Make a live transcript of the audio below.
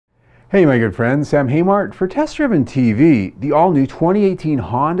Hey my good friend, Sam Haymart for Test Driven TV. The all-new 2018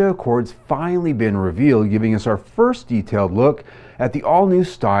 Honda Accord's finally been revealed, giving us our first detailed look at the all-new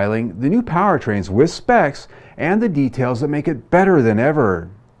styling, the new powertrains with specs, and the details that make it better than ever.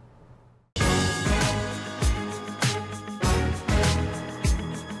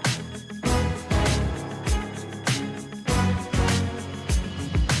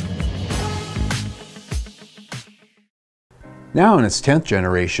 Now in its 10th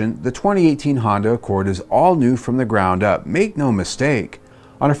generation, the 2018 Honda Accord is all new from the ground up, make no mistake.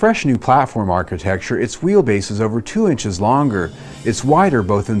 On a fresh new platform architecture, its wheelbase is over 2 inches longer. It's wider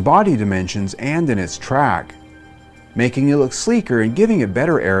both in body dimensions and in its track. Making it look sleeker and giving it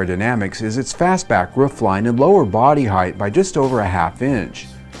better aerodynamics is its fastback roofline and lower body height by just over a ½ inch.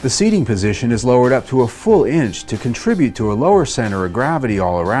 The seating position is lowered up to a full inch to contribute to a lower center of gravity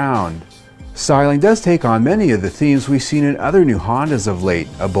all around. Styling does take on many of the themes we've seen in other new Hondas of late.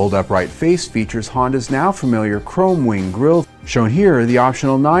 A bold upright face features Honda's now familiar chrome wing grille. Shown here are the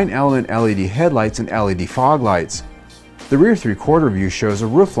optional 9-element LED headlights and LED fog lights. The rear 3/4 view shows a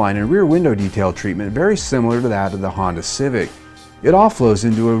roofline and rear window detail treatment very similar to that of the Honda Civic. It all flows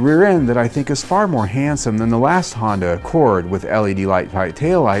into a rear end that I think is far more handsome than the last Honda Accord, with LED light-tight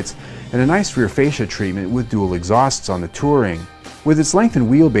taillights and a nice rear fascia treatment with dual exhausts on the Touring. With its lengthened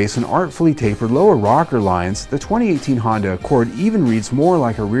wheelbase and artfully tapered lower rocker lines, the 2018 Honda Accord even reads more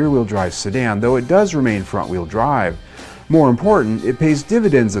like a rear-wheel drive sedan, though it does remain front-wheel drive. More important, it pays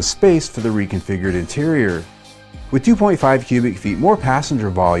dividends of space for the reconfigured interior. With 2.5 cubic feet more passenger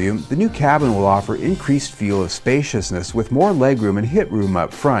volume, the new cabin will offer increased feel of spaciousness with more legroom and hip room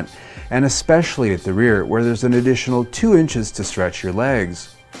up front, and especially at the rear, where there's an additional 2 inches to stretch your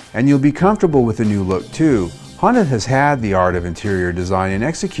legs. And you'll be comfortable with the new look too. Honda has had the art of interior design and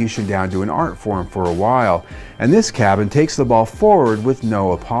execution down to an art form for a while, and this cabin takes the ball forward with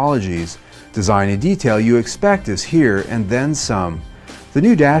no apologies. Design and detail you expect is here and then some. The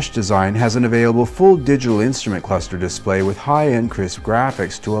new dash design has an available full digital instrument cluster display with high-end crisp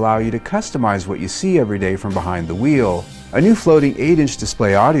graphics to allow you to customize what you see every day from behind the wheel. A new floating 8-inch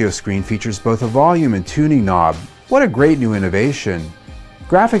display audio screen features both a volume and tuning knob. What a great new innovation!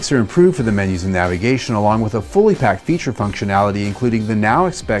 Graphics are improved for the menus and navigation, along with a fully packed feature functionality including the now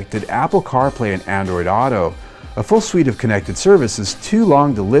expected Apple CarPlay and Android Auto. A full suite of connected services, too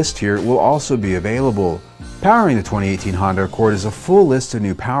long to list here, will also be available. Powering the 2018 Honda Accord is a full list of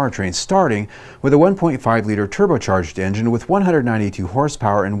new powertrains, starting with a 1.5-liter turbocharged engine with 192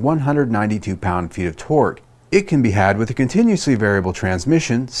 horsepower and 192 pound-feet of torque. It can be had with a continuously variable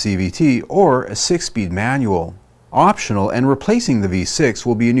transmission, CVT, or a 6-speed manual. Optional and replacing the V6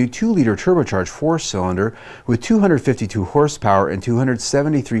 will be a new 2-liter turbocharged 4-cylinder with 252 horsepower and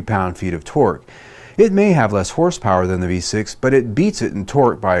 273 pound-feet of torque. It may have less horsepower than the V6, but it beats it in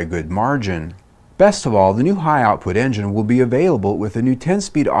torque by a good margin. Best of all, the new high-output engine will be available with a new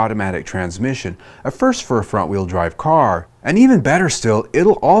 10-speed automatic transmission, a first for a front-wheel drive car. And even better still,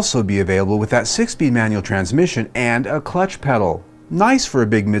 it'll also be available with that 6-speed manual transmission and a clutch pedal. Nice for a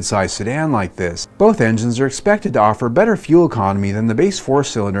big mid-size sedan like this. Both engines are expected to offer better fuel economy than the base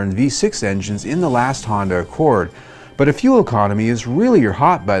 4-cylinder and V6 engines in the last Honda Accord. But if fuel economy is really your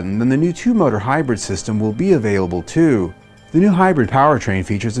hot button, then the new 2-motor hybrid system will be available too. The new hybrid powertrain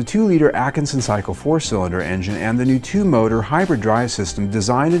features a 2-liter Atkinson Cycle 4-cylinder engine and the new 2-motor hybrid drive system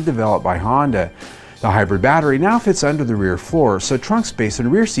designed and developed by Honda. The hybrid battery now fits under the rear floor, so trunk space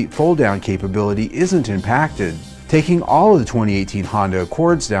and rear seat fold-down capability isn't impacted. Taking all of the 2018 Honda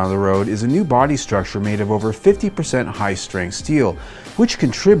Accords down the road is a new body structure made of over 50% high-strength steel, which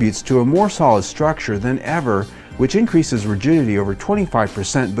contributes to a more solid structure than ever, which increases rigidity over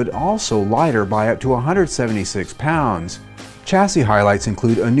 25% but also lighter by up to 176 pounds. Chassis highlights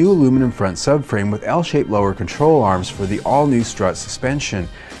include a new aluminum front subframe with L-shaped lower control arms for the all-new strut suspension.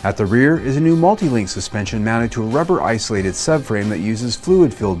 At the rear is a new multi-link suspension mounted to a rubber-isolated subframe that uses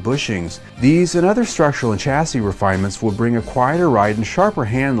fluid-filled bushings. These and other structural and chassis refinements will bring a quieter ride and sharper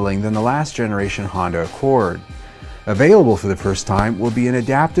handling than the last generation Honda Accord. Available for the first time will be an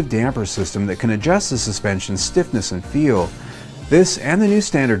adaptive damper system that can adjust the suspension's stiffness and feel. This and the new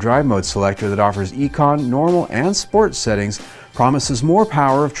standard drive mode selector that offers Econ, Normal, and Sport settings promises more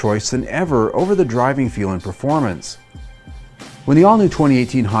power of choice than ever over the driving feel and performance. When the all-new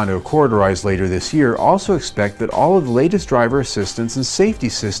 2018 Honda Accord arrives later this year, also expect that all of the latest driver assistance and safety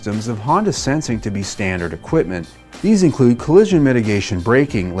systems of Honda Sensing to be standard equipment. These include collision mitigation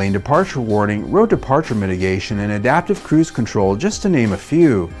braking, lane departure warning, road departure mitigation, and adaptive cruise control, just to name a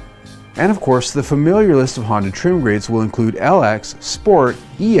few. And of course, the familiar list of Honda trim grades will include LX, Sport,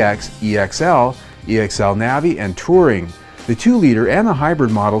 EX, EXL, EXL Navi, and Touring. The 2-liter and the hybrid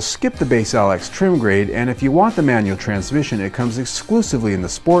models skip the base LX trim grade, and if you want the manual transmission, it comes exclusively in the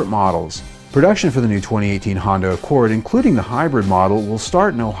sport models. Production for the new 2018 Honda Accord, including the hybrid model, will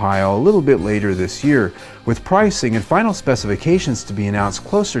start in Ohio a little bit later this year, with pricing and final specifications to be announced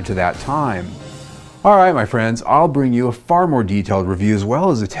closer to that time. Alright my friends, I'll bring you a far more detailed review as well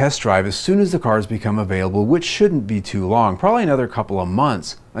as a test drive as soon as the cars become available, which shouldn't be too long, probably another couple of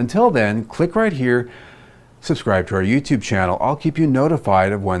months. Until then, click right here, subscribe to our YouTube channel. I'll keep you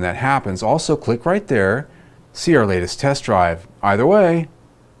notified of when that happens. Also click right there, see our latest test drive. Either way,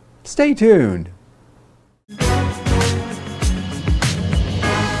 stay tuned.